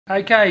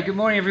Okay, good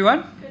morning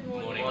everyone. Good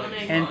morning.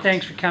 And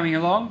thanks for coming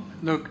along.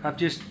 Look, I've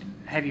just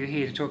have you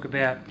here to talk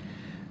about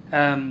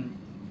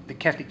the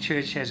Catholic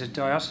Church has a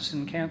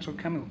diocesan council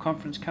coming, or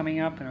conference coming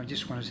up, and I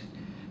just wanted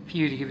for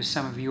you to give us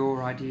some of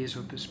your ideas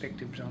or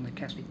perspectives on the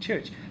Catholic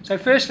Church. So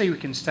firstly, we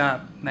can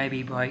start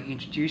maybe by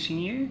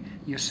introducing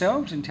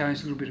yourselves and telling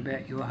us a little bit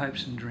about your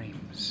hopes and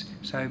dreams.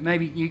 So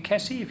maybe you,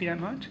 Cassie, if you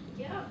don't mind.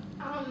 Yeah,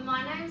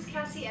 my name's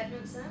Cassie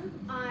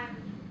Edmondson. I'm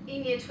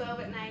in Year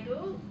 12 at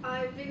Nagel.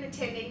 I've been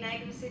attending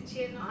Nagel since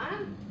Year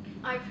 9.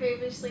 I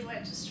previously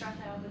went to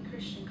Strathalbyn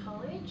Christian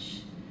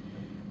College.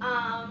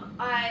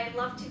 I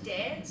love to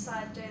dance.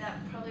 I do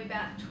that probably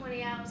about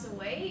 20 hours a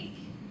week.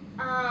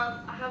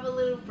 I have a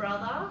little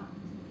brother.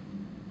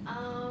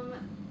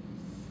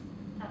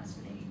 That's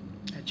me.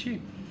 That's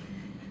you.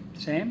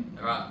 Sam?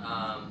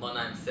 Alright, my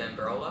name's Sam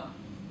Barola.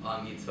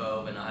 I'm Year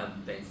 12 and I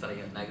have been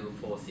studying at Nagel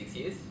for 6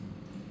 years.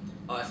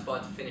 I aspire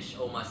to finish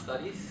all my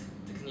studies,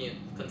 to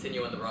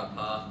continue on the right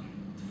path,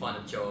 to find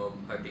a job,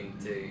 hoping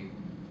to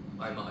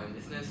own my own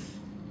business,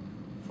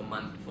 for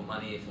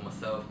money for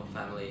myself, my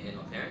family and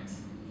my parents.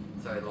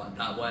 So like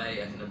that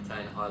way I can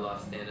obtain a high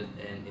life standard,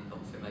 and it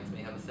also makes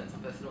me have a sense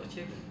of personal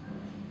achievement.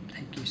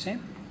 Thank you,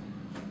 Sam.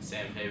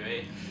 Sam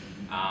PB.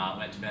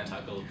 Went to Mount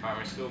Tuckle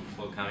Primary School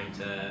before coming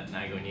to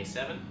Nagel in Year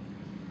 7.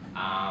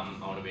 I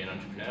want to be an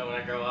entrepreneur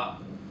when I grow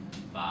up,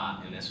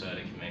 but in this world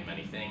it can mean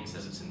many things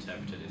as it's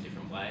interpreted in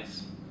different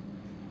ways.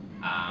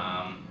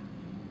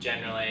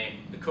 Generally,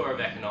 the core of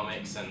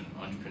economics and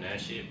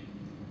entrepreneurship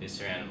is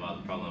surrounded by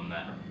the problem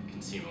that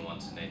consumer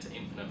wants and needs are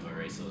infinite but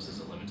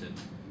resources are limited.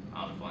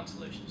 I want to find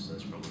solutions to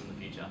this problem in the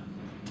future.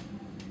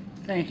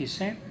 Thank you,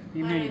 Sam.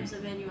 My name's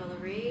Emanuela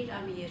Reid.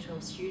 I'm a Year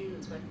 12 student.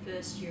 It's my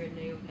first year at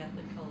Nagel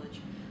Catholic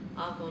College.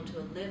 I've gone to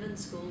 11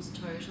 schools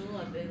total.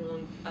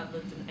 I've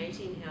lived in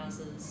 18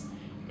 houses,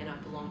 and I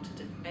belong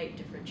to 8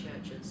 different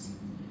churches.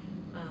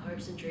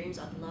 Hopes and dreams,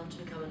 I'd love to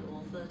become an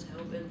author to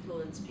help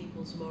influence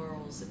people's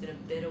morals in a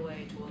better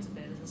way towards a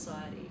better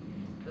society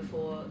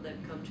before they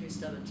become too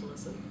stubborn to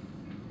listen.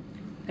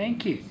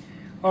 Thank you.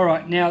 All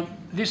right, now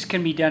this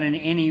can be done in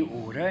any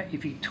order.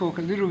 If you talk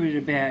a little bit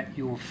about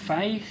your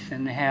faith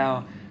and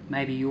how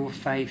maybe your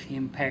faith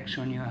impacts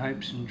on your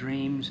hopes and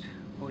dreams,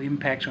 or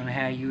impacts on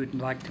how you would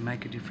like to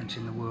make a difference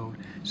in the world.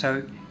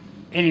 So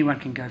anyone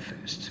can go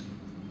first.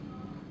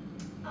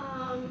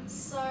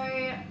 So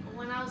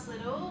when I was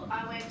little,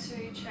 I went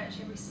to church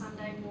every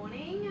Sunday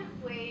morning.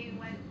 We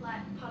went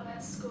like part of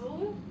our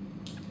school.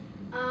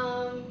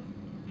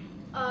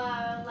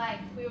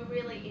 We were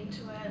really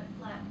into it.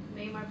 Like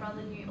me and my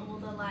brother knew all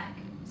the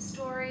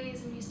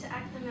stories and used to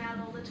act them out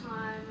all the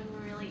time, and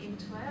we're really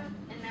into it.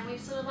 And then we've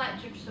sort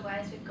of drifted away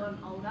as we've gotten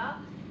older.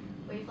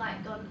 We've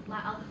gone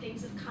other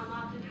things have come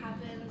up and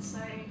happened,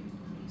 so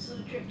sort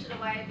of drifted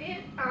away a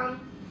bit.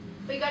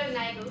 We go to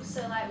Nagel,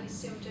 so we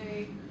still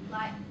do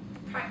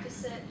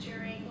practice it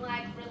during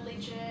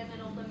religion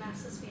and all the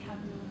masses we have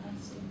and all that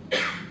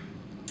stuff.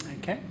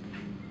 Okay.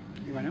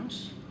 Anyone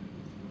else?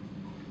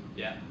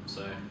 Yeah,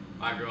 so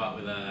I grew up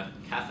with a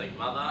Catholic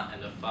mother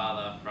and a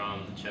father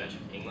from the Church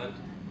of England,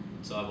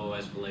 so I've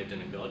always believed in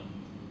a God.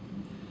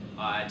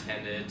 I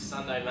attended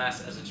Sunday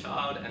Mass as a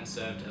child and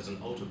served as an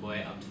altar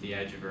boy up to the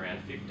age of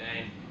around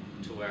 15,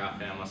 to where I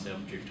found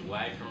myself drift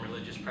away from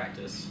religious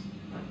practice.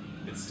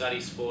 With study,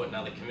 sport and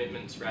other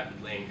commitments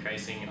rapidly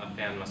increasing, I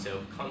found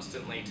myself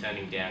constantly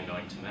turning down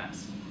going to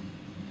Mass.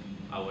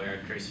 I wear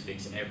a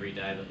crucifix every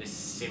day, but this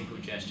simple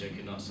gesture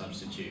could not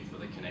substitute for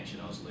the connection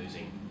I was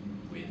losing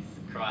with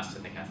Christ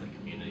and the Catholic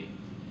community.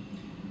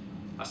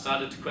 I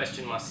started to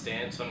question my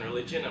stance on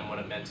religion and what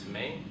it meant to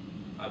me.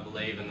 I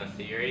believe in the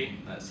theory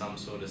that some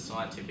sort of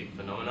scientific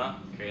phenomena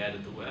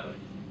created the world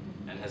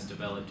and has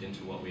developed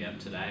into what we have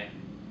today,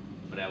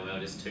 but our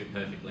world is too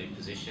perfectly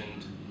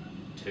positioned,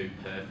 too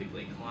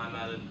perfectly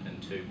climated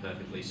and too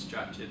perfectly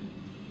structured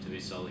to be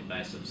solely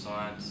based on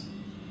science.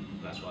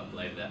 And that's why I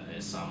believe that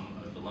there's some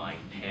overlying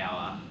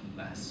power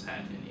that has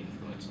had an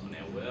influence on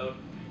our world.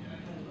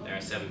 There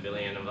are 7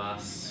 billion of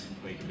us.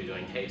 We could be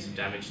doing heaps of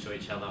damage to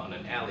each other on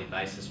an hourly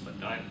basis, but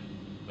don't.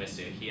 We're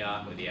still here,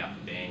 we're the Alpha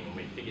being, and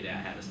we figured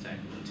out how to stay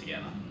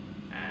together.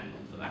 And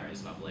for that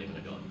reason, I believe in a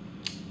God.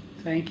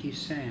 Thank you,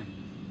 Sam.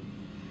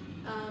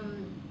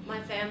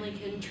 My family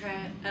can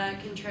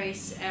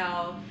trace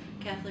our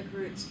Catholic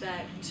roots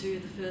back to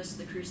the first of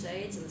the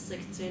Crusades in the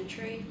 6th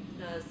century,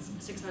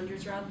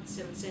 600s rather,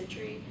 the 7th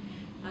century.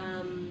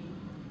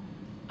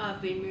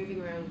 I've been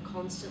moving around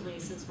constantly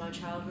since my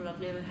childhood. I've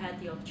never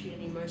had the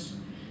opportunity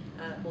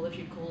well, if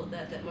you'd call it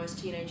that most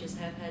teenagers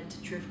have had to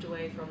drift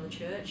away from the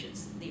church.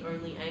 It's the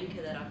only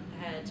anchor that I've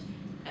had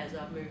as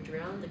I've moved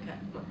around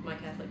my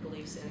Catholic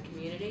beliefs and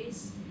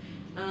communities.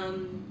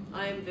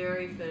 I am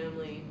very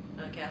firmly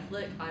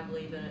Catholic. I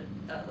believe in it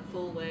the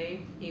full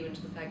way, even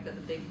to the fact that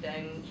the Big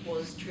Bang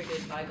was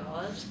triggered by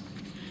God.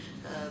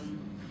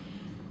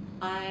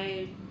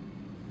 I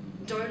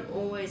don't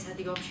always have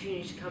the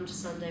opportunity to come to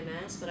Sunday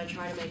Mass, but I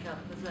try to make up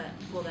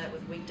for that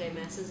with weekday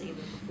Masses, either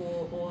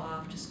before or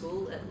after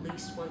school, at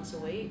least once a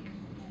week.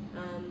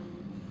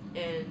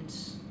 And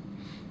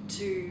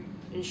to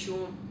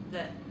ensure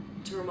that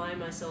to remind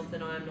myself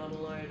that I am not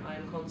alone. I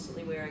am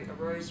constantly wearing a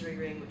rosary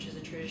ring, which is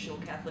a traditional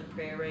Catholic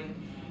prayer ring,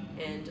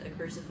 and a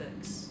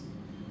crucifix.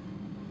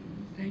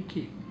 Thank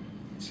you.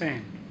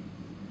 Sam?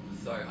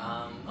 So,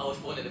 I was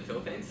born in the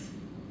Philippines,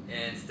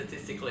 and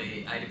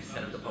statistically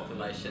 80% of the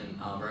population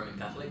are Roman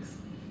Catholics.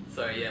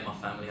 So yeah, my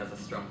family has a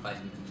strong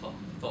faith in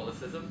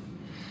Catholicism.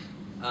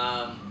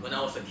 When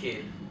I was a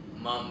kid,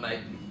 Mum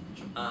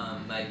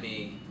made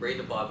me read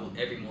the Bible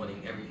every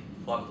morning, every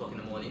 5 o'clock in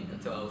the morning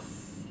until I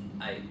was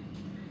 8.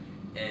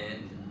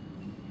 And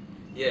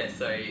yeah,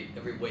 so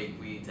every week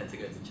we tend to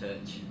go to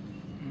church.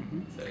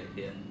 So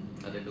yeah,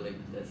 I do believe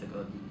that there's a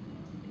God.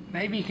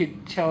 Maybe you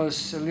could tell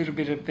us a little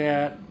bit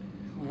about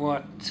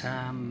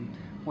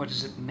what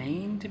does it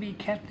mean to be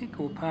Catholic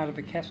or part of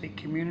a Catholic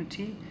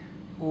community,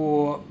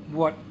 or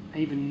what,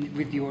 even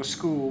with your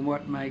school,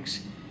 what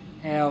makes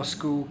our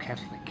school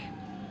Catholic?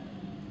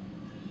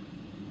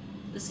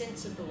 The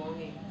sense of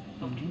belonging,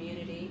 of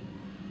community,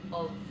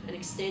 of an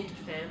extended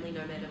family,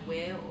 no matter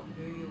where or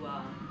who you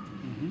are.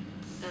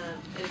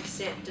 An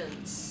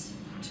acceptance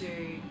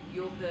to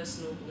your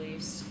personal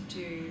beliefs,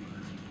 to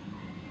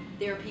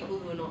there are people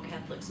who are not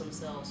Catholics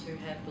themselves who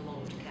have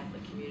belonged to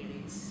Catholic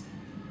communities.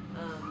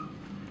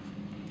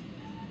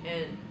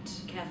 And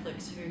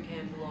Catholics who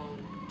can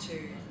belong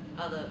to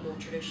other more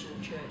traditional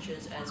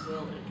churches as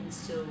well, and it can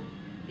still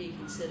be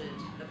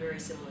considered a very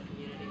similar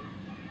community.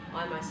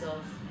 I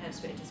myself have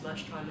spent as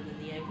much time in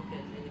the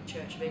Anglican in the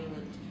Church of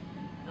England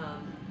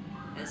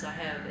as I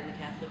have in the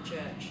Catholic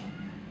Church.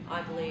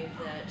 I believe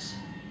that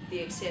the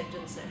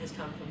acceptance that has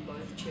come from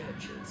both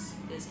churches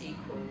is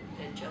equal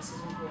and just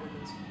as important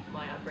as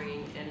my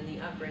upbringing and in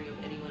the upbringing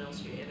of anyone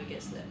else who ever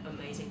gets that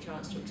amazing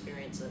chance to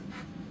experience it.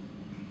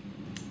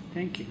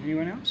 Thank you.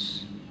 Anyone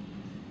else?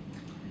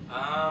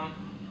 I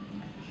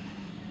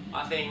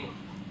think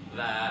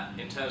that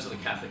in terms of the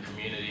Catholic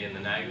community and the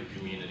Nagu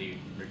community,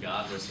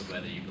 regardless of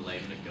whether you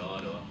believe in a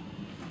God or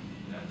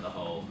the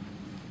whole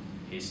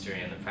history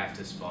and the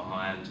practice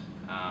behind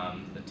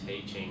the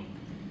teaching,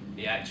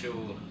 the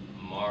actual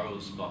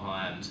morals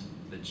behind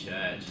the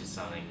church is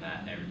something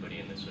that everybody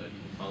in this world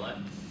can follow,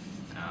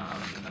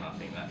 and I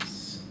think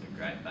that's a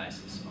great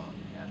basis on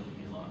how to live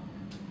your life.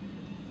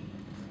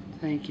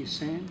 Thank you,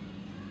 Sam.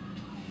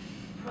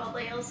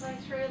 Probably also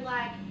through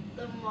like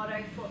the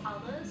motto for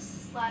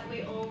others, like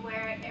we all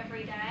wear it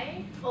every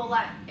day, or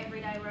like every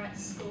day we're at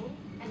school,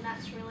 and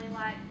that's really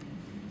like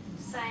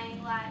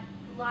saying like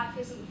life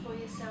isn't for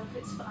yourself,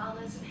 it's for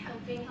others, and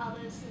helping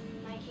others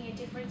and making a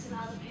difference in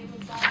other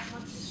people's lives,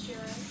 not just your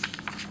own.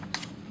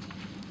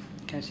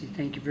 Cassie,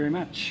 thank you very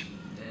much.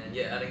 And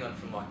yeah, adding on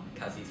from like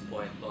Cassie's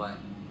point, like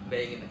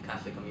being in the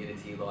Catholic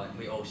community, like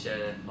we all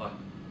share like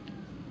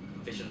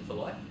vision for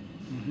life.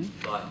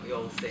 Like we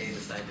all see the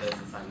same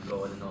person, same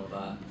God and all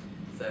that.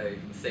 So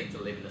we seek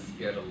to live in the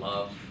spirit of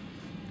love,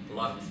 the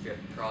life of the spirit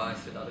of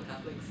Christ with other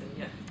Catholics, and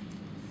yeah.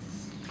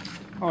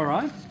 All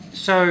right.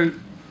 So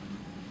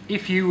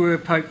if you were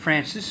Pope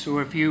Francis,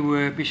 or if you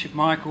were Bishop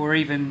Mike, or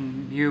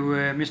even you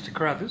were Mr.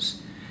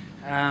 Carruthers,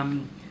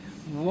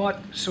 what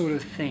sort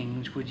of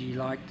things would you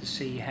like to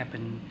see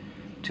happen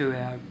to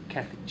our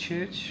Catholic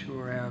Church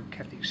or our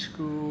Catholic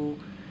school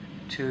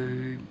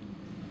to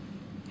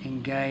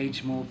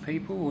engage more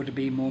people, or to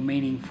be more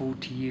meaningful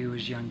to you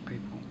as young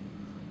people?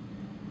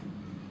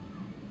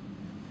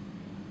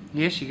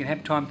 Yes, you can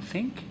have time to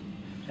think.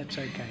 That's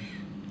okay.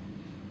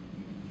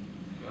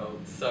 Well,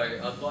 so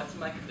I'd like to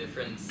make a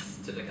difference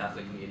to the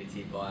Catholic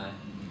community by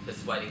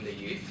persuading the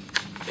youth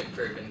to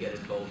improve and get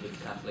involved with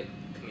the Catholic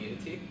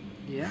community.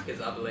 Yeah. Because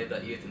I believe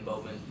that youth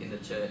involvement in the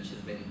church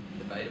has been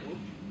debatable.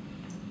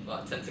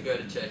 Like, I tend to go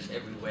to church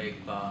every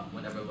week, but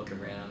whenever I look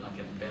around, I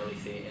can barely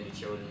see any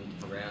children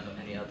around or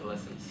any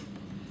adolescents.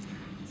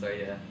 So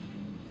yeah.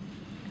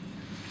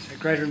 So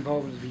greater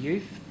involvement of the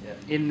youth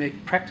in the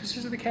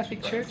practices of the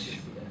Catholic Church. Yeah.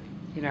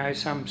 You know,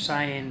 some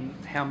saying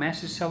how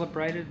Mass is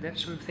celebrated, that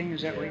sort of thing.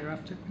 Is that what you're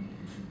after?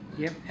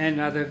 Yep. And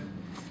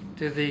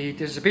does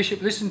the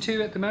bishop listen to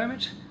you at the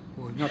moment?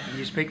 Or not that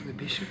you speak to the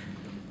bishop.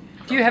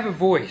 Do you have a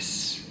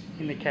voice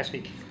in the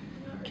Catholic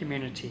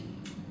community?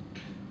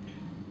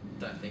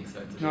 Don't think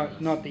so.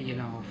 Not that you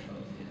know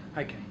of.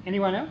 Okay.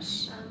 Anyone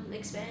else?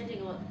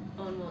 Expanding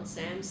on what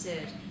Sam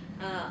said,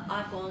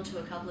 I've gone to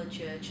a couple of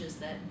churches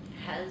that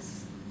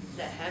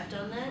have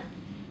done that.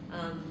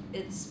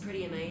 It's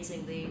pretty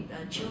amazing.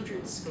 The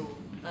children's school,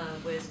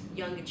 where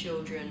younger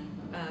children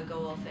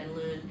go off and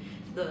learn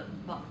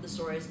the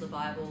stories of the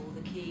Bible,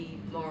 the key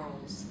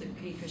morals, the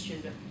key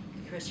Christian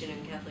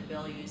and Catholic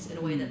values in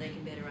a way that they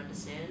can better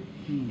understand.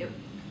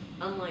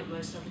 Unlike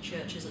most other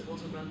churches, it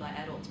wasn't run by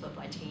adults but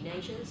by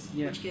teenagers,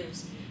 which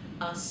gives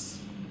us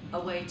a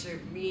way to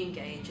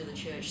re-engage in the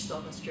church,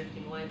 stop us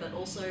drifting away, but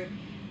also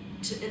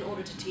in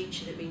order to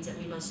teach it means that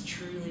we must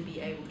truly be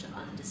able to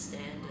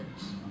understand it.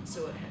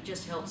 So it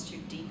just helps to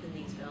deepen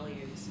these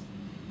values.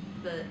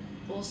 But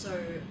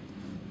also,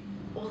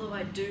 although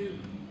I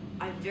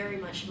very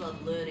much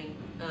love learning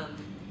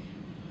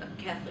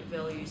Catholic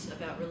values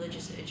about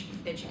religious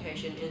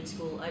education in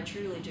school. I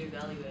truly do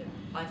value it.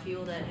 I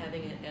feel that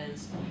having it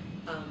as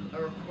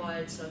a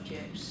required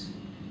subject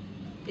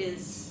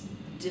is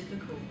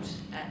difficult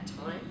at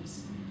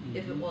times.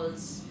 If it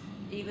was,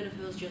 even if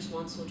it was just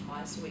once or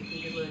twice a week,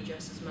 we could learn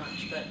just as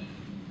much, but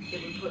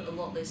it would put a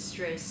lot less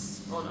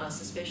stress on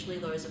us, especially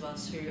those of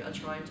us who are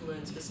trying to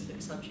learn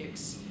specific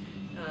subjects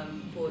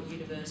for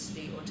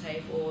university or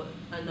TAFE or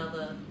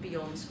another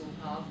beyond school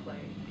pathway.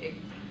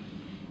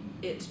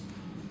 It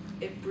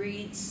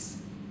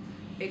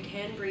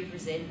can breed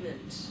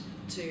resentment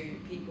to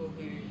people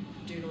who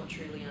do not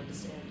truly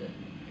understand it,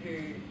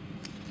 who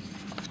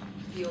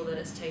feel that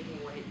it's taking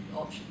away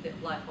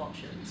life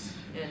options,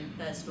 and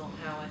that's not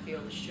how I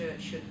feel the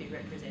church should be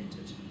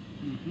represented.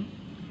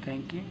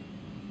 Thank you.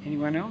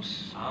 Anyone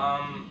else?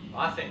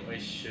 I think we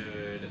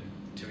should,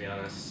 to be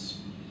honest,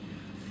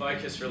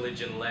 focus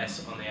religion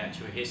less on the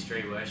actual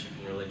history, worship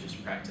and religious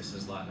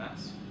practices like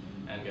Mass,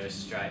 and go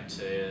straight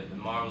to the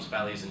morals,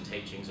 values and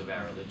teachings of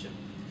our religion.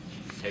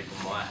 People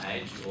my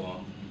age,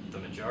 or the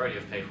majority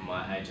of people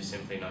my age, are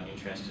simply not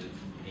interested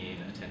in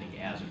attending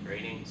hours of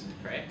readings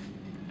and prayer,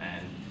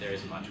 and there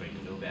isn't much we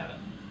can do about it.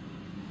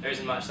 There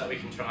isn't much that we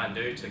can try and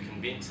do to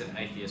convince an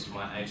atheist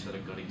my age that a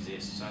God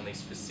exists. Only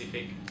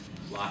specific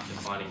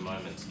life-defining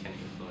moments can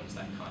influence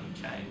that kind of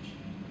change.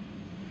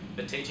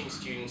 But teaching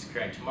students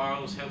correct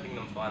morals, helping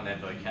them find their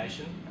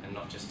vocation, and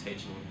not just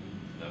teaching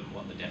them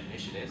what the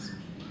definition is,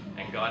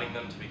 and guiding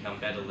them to become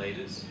better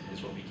leaders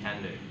is what we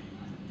can do.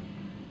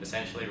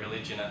 Essentially,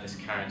 religion at this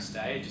current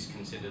stage is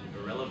considered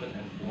irrelevant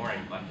and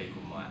boring by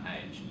people my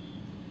age.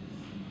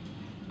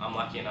 I'm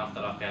lucky enough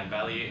that I found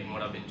value in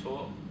what I've been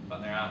taught,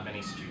 but there aren't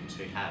many students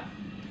who have.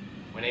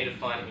 We need to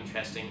find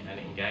interesting and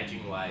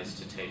engaging ways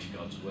to teach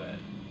God's Word,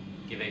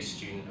 give each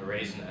student a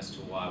reason as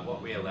to why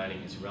what we are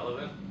learning is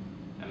relevant,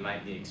 and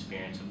make the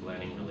experience of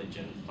learning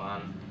religion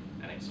fun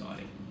and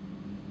exciting.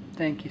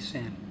 Thank you,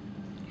 Sam.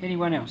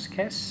 Anyone else?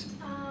 Cass?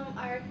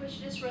 I reckon we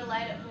should just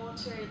relate it more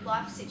to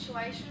life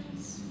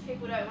situations.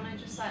 People don't want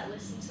to just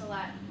listen to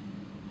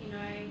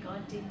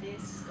God did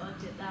this, God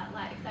did that.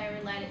 If they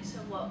relate it to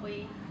what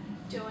we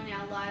do in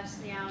our lives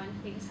now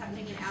and things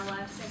happening in our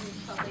lives, then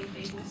we'd probably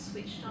be more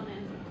switched on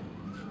and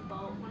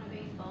want to be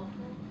involved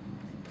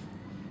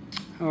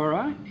more. All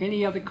right.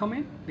 Any other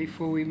comment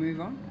before we move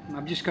on?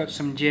 I've just got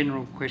some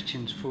general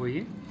questions for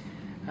you.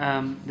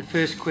 The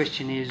first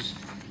question is,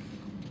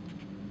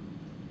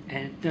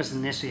 and it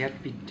doesn't necessarily have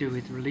to be to do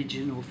with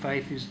religion or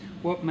faith, is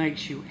what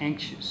makes you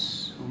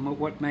anxious, or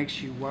what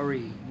makes you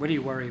worry? What do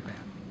you worry about?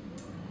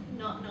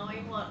 Not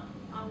knowing what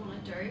I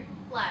want to do.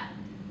 I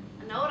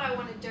know what I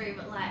want to do,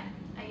 but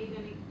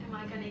am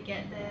I gonna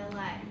get there? Am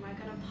I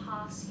gonna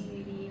pass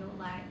uni or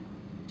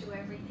do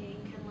everything?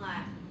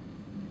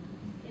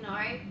 And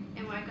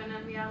am I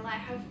gonna be able to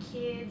have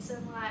kids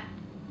and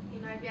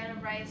be able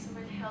to raise them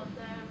and help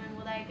them? And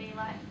will they be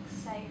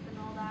safe and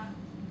all that?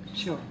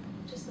 Sure.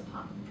 Just the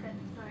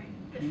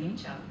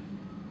future.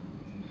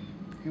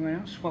 Anyone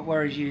else? What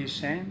worries you,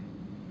 Sam?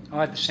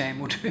 Either Sam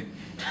will do.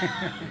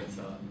 That's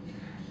all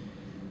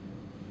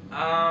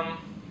right.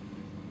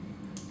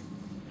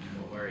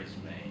 What worries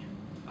me?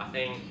 I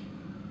think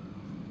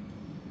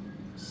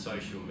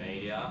social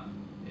media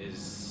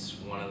is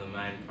one of the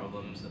main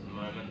problems at the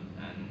moment,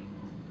 and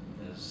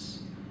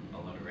there's a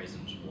lot of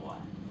reasons why.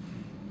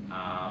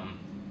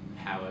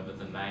 However,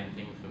 the main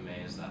thing for me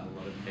is that a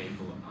lot of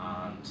people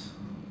aren't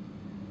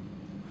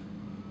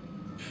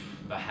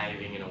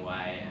behaving in a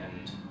way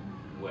and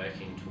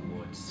working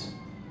towards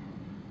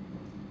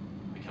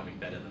becoming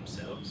better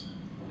themselves.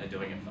 They're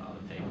doing it for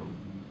other people.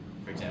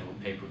 For example,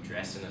 people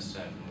dress in a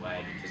certain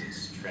way because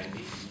it's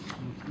trendy.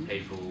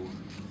 People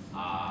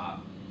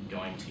are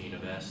going to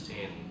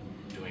university and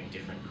doing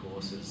different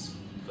courses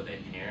for their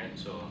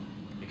parents, or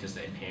because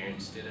their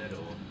parents did it,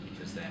 or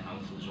because their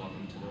uncles want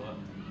them to do it.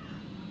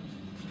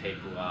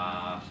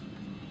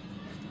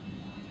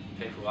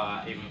 People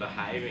are even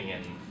behaving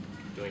and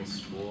doing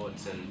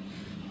sports and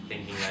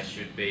thinking they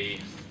should be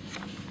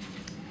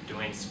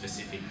doing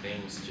specific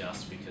things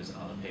just because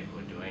other people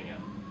are doing it.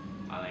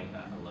 I think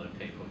that a lot of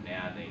people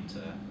now need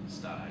to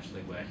start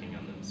actually working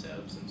on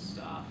themselves and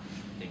start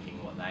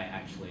thinking what they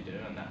actually do,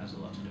 and that has a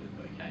lot to do with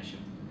vocation.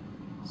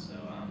 So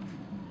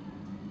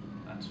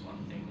that's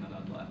one thing that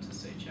I'd like to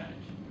see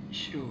change.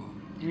 Sure.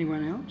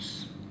 Anyone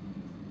else?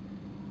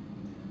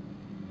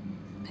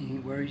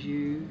 Anything worries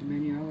you,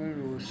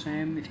 Emmanuela or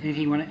Sam? If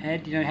anything you want to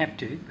add, you don't have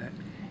to, but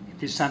if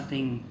there's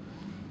something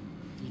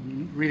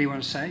you really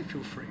want to say,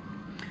 feel free.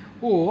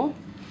 Or,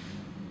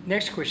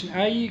 next question,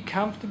 are you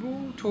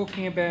comfortable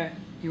talking about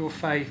your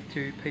faith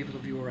to people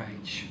of your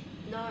age?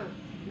 No,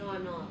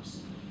 I'm not.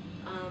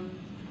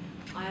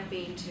 I've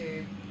been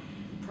to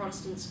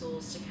Protestant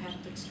schools, to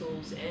Catholic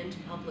schools and to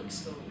public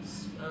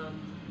schools,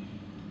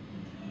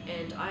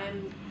 and I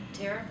am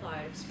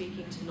terrified of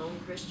speaking to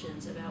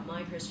non-Christians about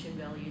my Christian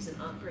values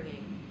and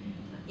upbringing.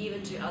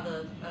 Even to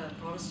other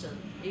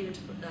even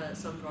to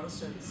some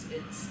Protestants,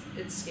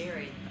 it's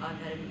scary. I've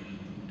had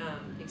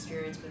an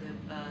experience with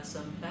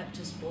some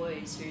Baptist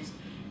boys whose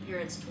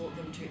parents taught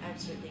them to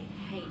absolutely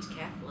hate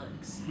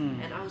Catholics,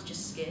 Mm. and I was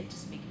just scared to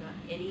speak about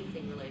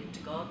anything related to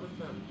God with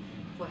them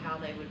for how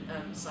they would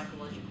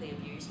psychologically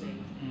abuse me.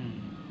 Mm.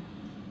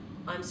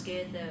 I'm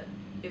scared that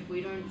if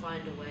we don't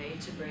find a way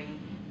to bring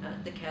the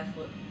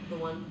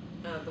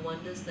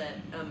wonders that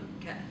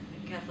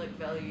Catholic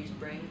values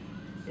bring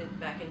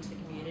back into the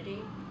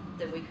community,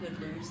 then we could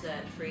lose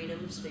that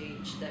freedom of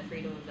speech, that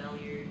freedom of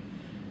value,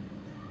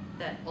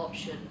 that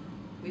option.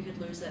 We could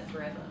lose that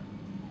forever.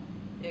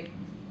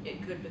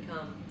 It could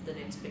become the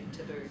next big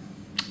taboo.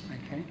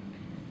 Okay.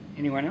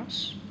 Anyone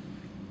else?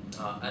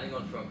 Adding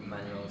on from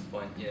Manuel's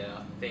point, yeah,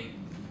 I think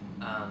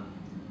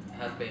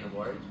has been a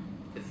worry.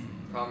 Because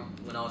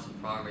when I was in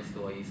primary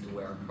school, I used to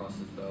wear a cross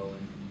as well,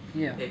 and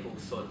Yeah. people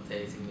sort of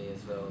teasing me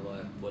as well,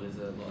 like, what is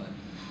it, like,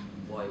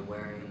 why are you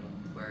wearing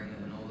it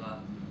and all that.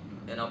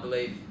 And I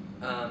believe,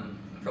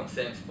 from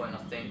Sam's point, I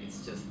think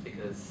it's just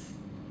because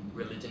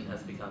religion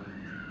has become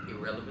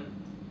irrelevant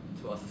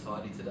to our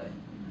society today.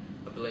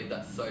 I believe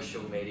that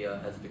social media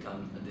has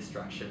become a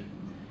distraction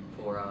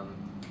for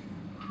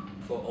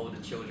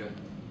older children,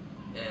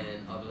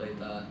 and I believe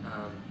that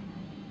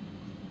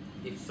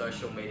if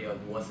social media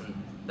wasn't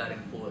that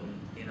important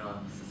in our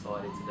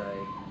society today,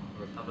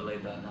 I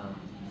believe that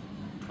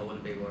I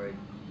wouldn't be worried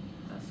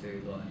as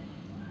to like.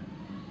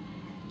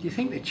 Do you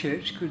think the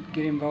church could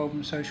get involved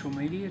in social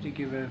media to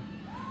give a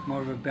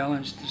more of a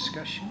balanced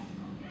discussion?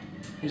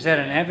 Is that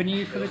an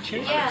avenue for the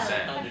church? Yeah.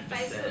 Have 100%,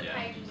 Facebook yeah.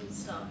 pages and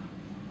stuff.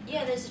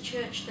 Yeah, there's a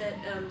church that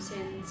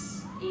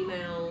sends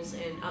emails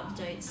and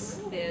updates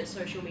their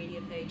social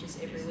media pages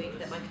every week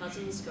that my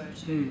cousins go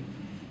to.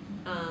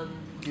 Hmm.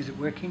 Is it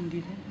working, do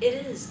you think?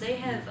 It is. They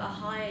have a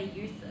higher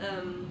youth.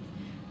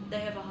 They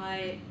have a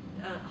higher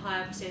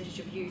percentage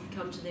of youth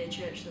come to their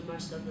church than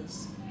most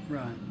others.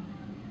 Right.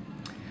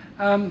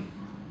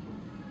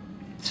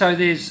 So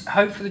there's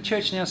hope for the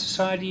church in our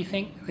society, you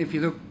think? If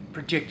you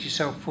project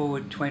yourself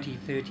forward 20,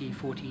 30,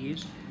 40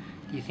 years,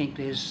 do you think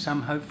there's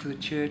some hope for the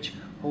church?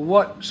 Or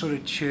what sort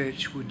of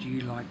church would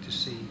you like to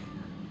see?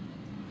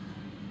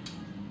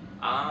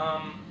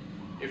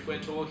 If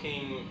we're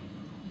talking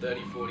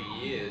 30, 40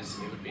 years,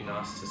 it would be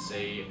nice to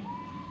see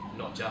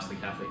not just the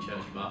Catholic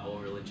Church, but all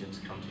religions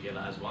come together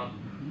as one.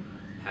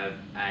 Mm-hmm. Have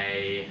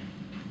a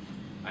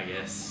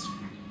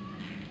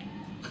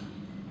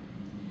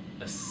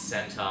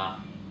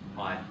centre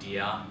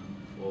idea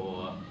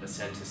or a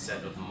centre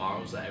set of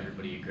morals that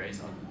everybody agrees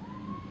on.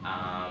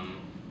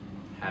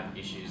 Have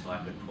issues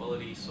like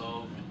equality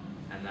solved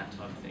and that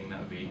type of thing. That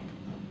would be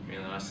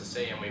really nice to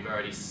see. And we've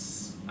already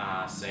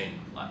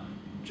seen like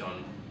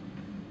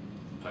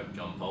Pope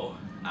John Paul,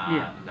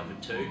 number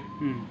 2,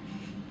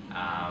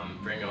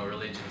 bring all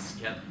religions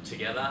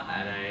together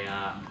at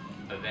a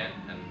event,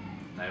 and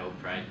they all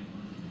prayed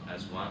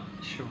as one.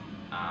 Sure.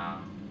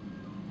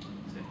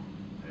 So,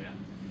 yeah.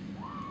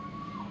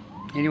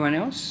 Anyone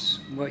else?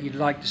 What you'd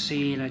like to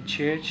see in a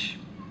church?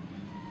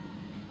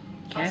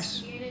 Cass?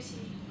 Plus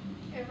unity.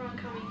 Everyone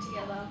coming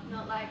together,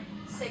 not like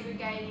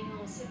segregating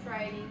or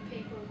separating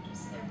people,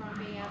 just everyone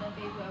being able to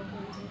be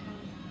welcomed and come.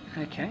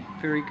 Okay,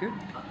 very good.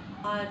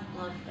 I'd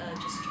love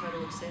just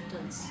total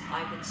acceptance.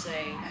 I could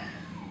say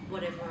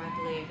whatever I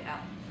believe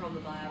out from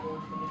the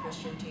Bible, from the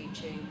Christian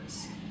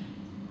teachings,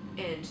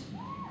 and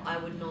I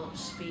would not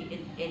be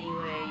in any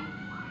way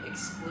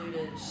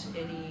excluded,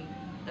 any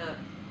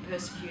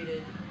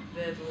persecuted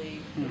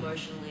verbally,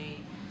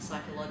 emotionally,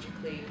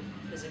 psychologically,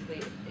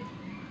 physically.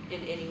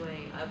 In any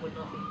way, I would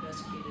not be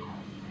persecuted.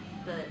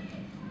 But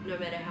no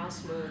matter how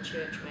small a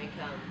church may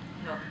help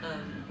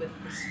with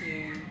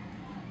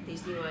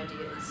these new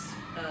ideas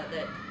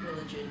that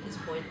religion is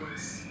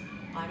pointless,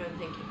 I don't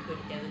think it could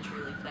ever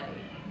truly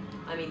fade.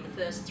 I mean, the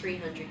first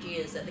 300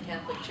 years that the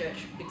Catholic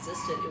Church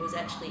existed, it was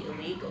actually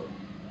illegal.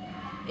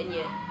 And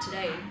yet,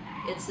 today,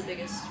 it's the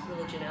biggest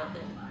religion out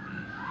there.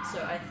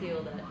 So I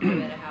feel that no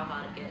matter how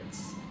hard it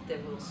gets, there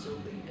will still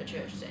be a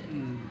church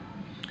standing.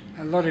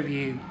 A lot of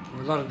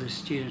the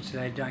students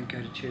today don't go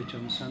to church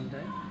on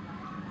Sunday.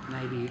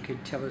 Maybe you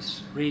could tell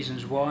us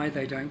reasons why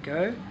they don't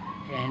go,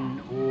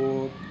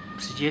 or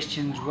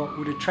suggestions what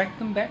would attract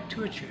them back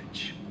to a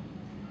church.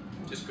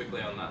 Just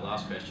quickly on that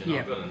last question, Yeah.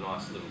 I've got a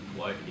nice little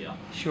quote here.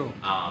 Sure.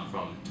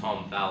 From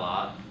Tom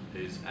Ballard,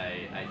 who's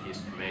an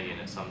atheist comedian.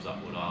 It sums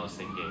up what I was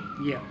thinking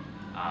Yeah.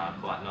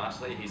 quite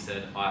nicely. He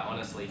said, "I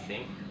honestly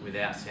think,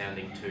 without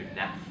sounding too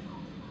naff,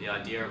 the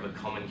idea of a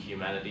common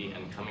humanity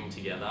and coming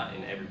together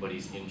in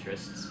everybody's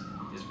interests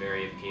is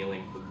very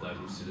appealing for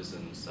global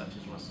citizens such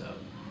as myself."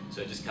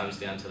 So it just comes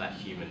down to that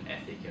human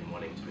ethic and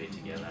wanting to be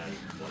together and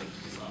wanting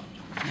to be loved.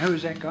 Who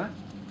is that guy?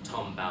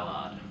 Tom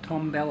Ballard.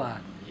 Tom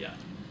Ballard. Yeah.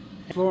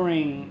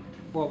 Exploring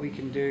what we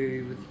can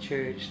do with the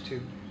church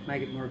to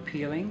make it more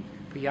appealing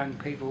for young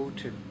people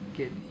to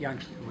get young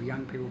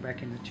people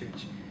back in the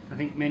church. I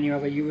think,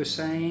 Manuela, you were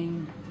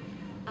saying?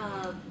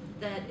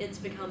 That it's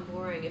become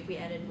boring if we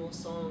added more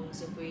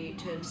songs, if we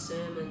turned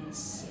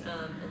sermons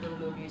a little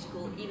more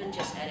musical, even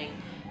just adding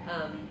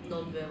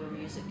non-verbal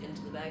music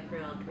into the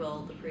background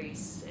while the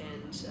priest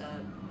and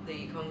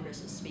the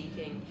Congress is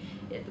speaking,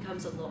 it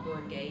becomes a lot more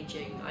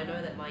engaging. I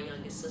know that my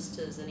younger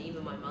sisters and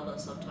even my mother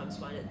sometimes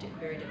find it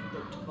very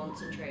difficult to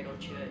concentrate on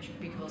church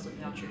because of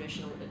how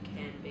traditional it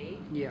can be.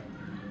 Yeah.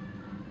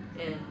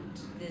 And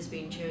there's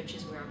been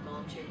churches where I've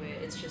gone to where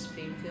it's just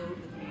been filled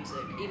with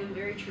music. Even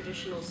very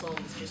traditional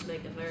songs just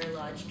make a very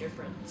large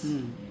difference.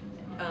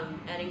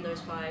 Adding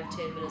those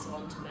 5-10 minutes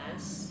onto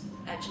Mass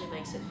actually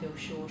makes it feel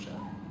shorter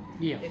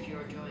if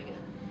you're enjoying it.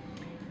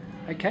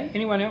 Okay,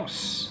 anyone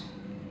else?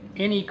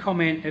 Any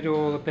comment at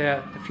all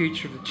about the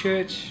future of the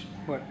church?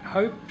 What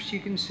hopes you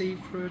can see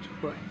for it?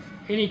 What,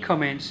 any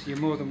comments, you're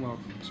more than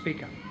welcome.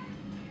 Speak up.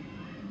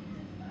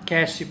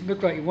 Cass, you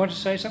look like you want to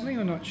say something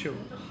or not sure?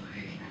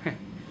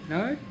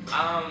 No?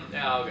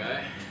 Yeah, I'll go.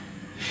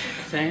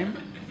 Sam?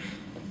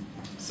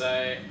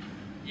 So,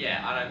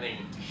 yeah, I don't think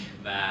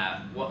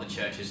that what the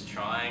church is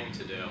trying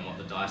to do and what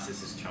the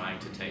diocese is trying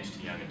to teach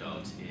to young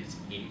adults is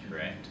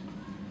incorrect.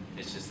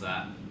 It's just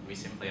that we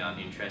simply aren't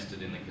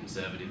interested in the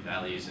conservative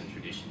values and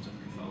traditions of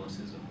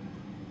Catholicism.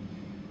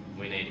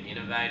 We need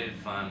innovative,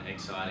 fun,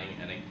 exciting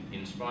and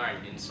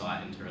inspiring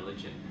insight into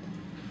religion.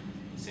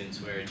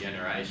 Since we're a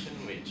generation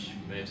which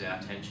moves our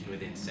attention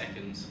within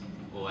seconds,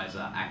 always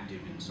are active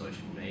in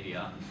social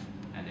media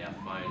and our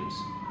phones,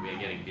 we are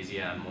getting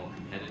busier and more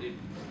competitive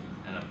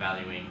and are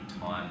valuing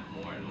time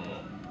more and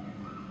more.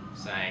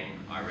 Saying,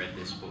 I read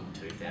this book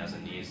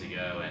 2,000 years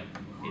ago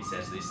and it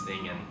says this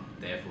thing and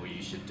therefore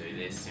you should do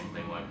this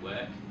simply won't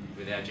work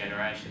with our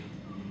generation.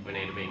 We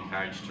need to be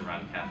encouraged to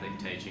run Catholic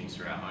teachings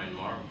through our own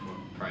moral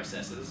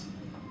processes,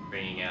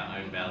 bringing our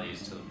own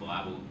values to the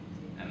Bible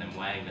and then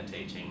weighing the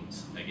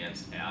teachings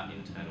against our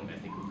internal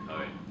ethical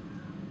code.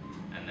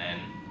 And then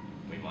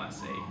we might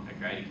see a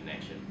greater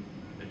connection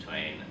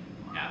between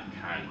our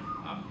current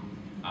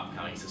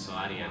upcoming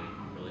society and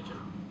religion.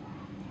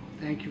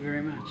 Thank you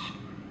very much.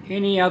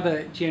 Any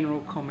other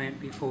general comment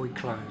before we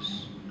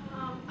close?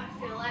 I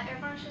feel like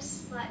everyone's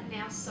just like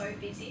now so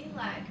busy.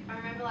 Like I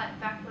remember like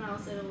back when I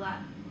was little, like,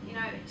 you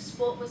know,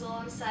 sport was all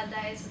on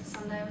Saturdays and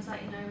Sunday was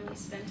like, you know, when you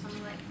spend time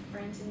with like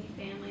friends and your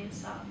family and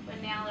stuff.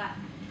 But now like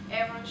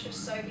everyone's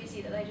just so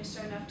busy that they just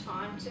don't have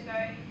time to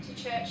go to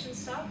church and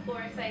stuff.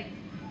 Or if they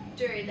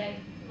do, they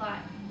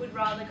like would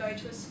rather go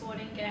to a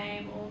sporting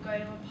game or go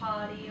to a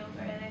party or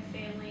go to their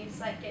families,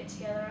 like get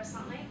together or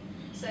something.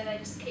 So they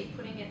just keep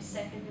putting it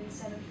second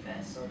instead of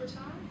first all the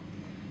time.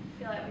 I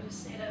feel like we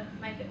just need to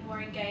make it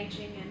more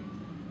engaging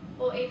and,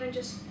 or even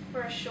just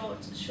for a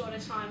shorter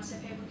time so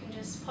people can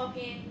just pop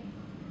in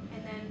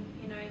and then,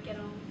 you know, get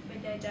on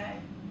with their day.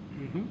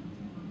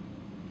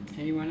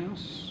 Anyone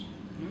else?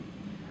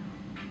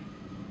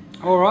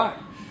 No? All right.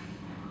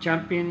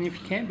 Jump in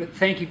if you can, but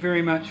thank you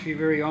very much for your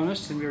very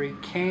honest and very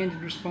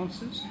candid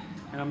responses,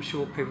 and I'm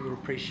sure people will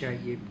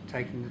appreciate you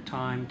taking the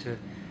time to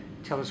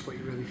tell us what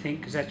you really think,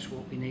 because that's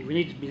what we need. We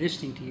need to be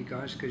listening to you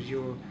guys because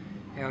you're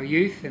our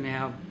youth and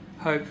our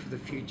hope for the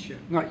future.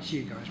 Not just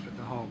you guys, but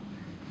the whole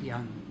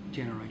young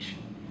generation.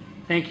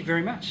 Thank you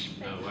very much.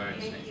 No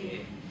worries. Thank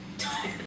you.